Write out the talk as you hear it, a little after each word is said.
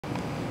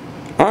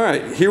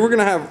Alright, here we're going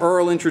to have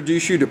Earl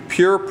introduce you to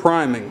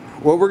PurePriming.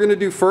 What we're going to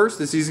do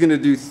first is he's going to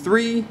do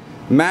 3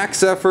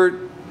 max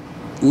effort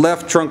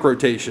left trunk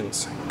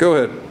rotations. Go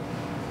ahead.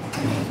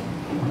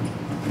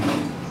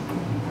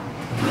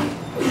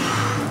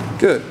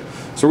 Good.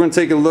 So we're going to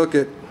take a look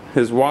at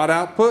his watt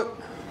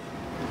output.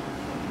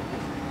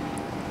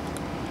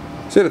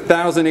 He's at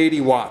 1080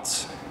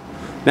 watts.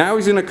 Now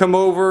he's going to come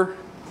over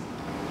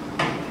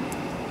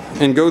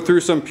and go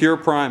through some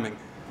PurePriming.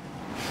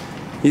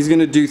 He's going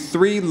to do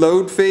 3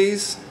 load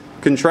phase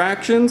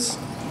contractions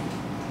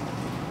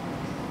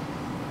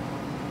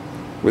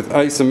with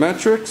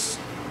isometrics.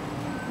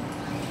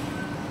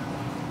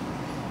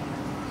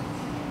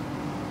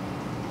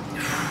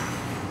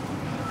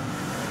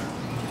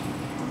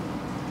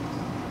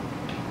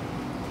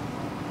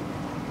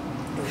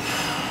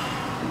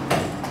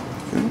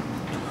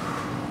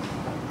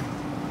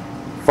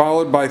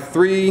 Followed by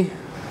 3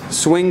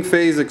 swing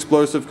phase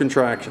explosive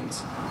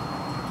contractions.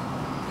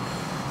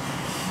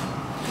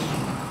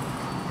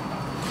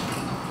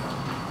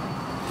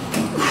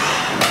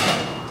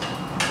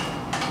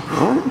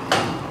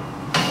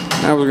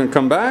 Now we're going to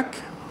come back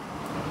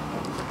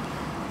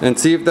and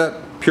see if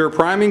that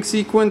PurePriming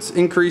sequence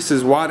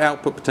increases watt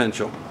output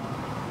potential.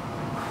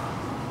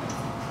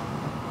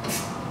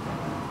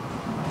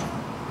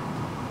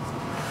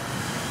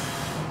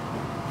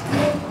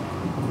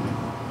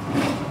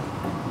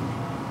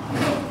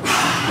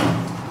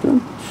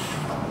 Good.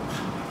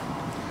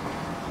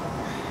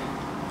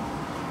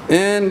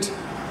 And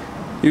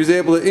he was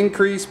able to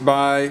increase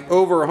by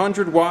over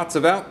 100 watts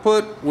of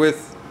output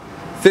with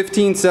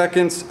 15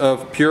 seconds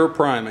of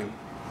PurePriming.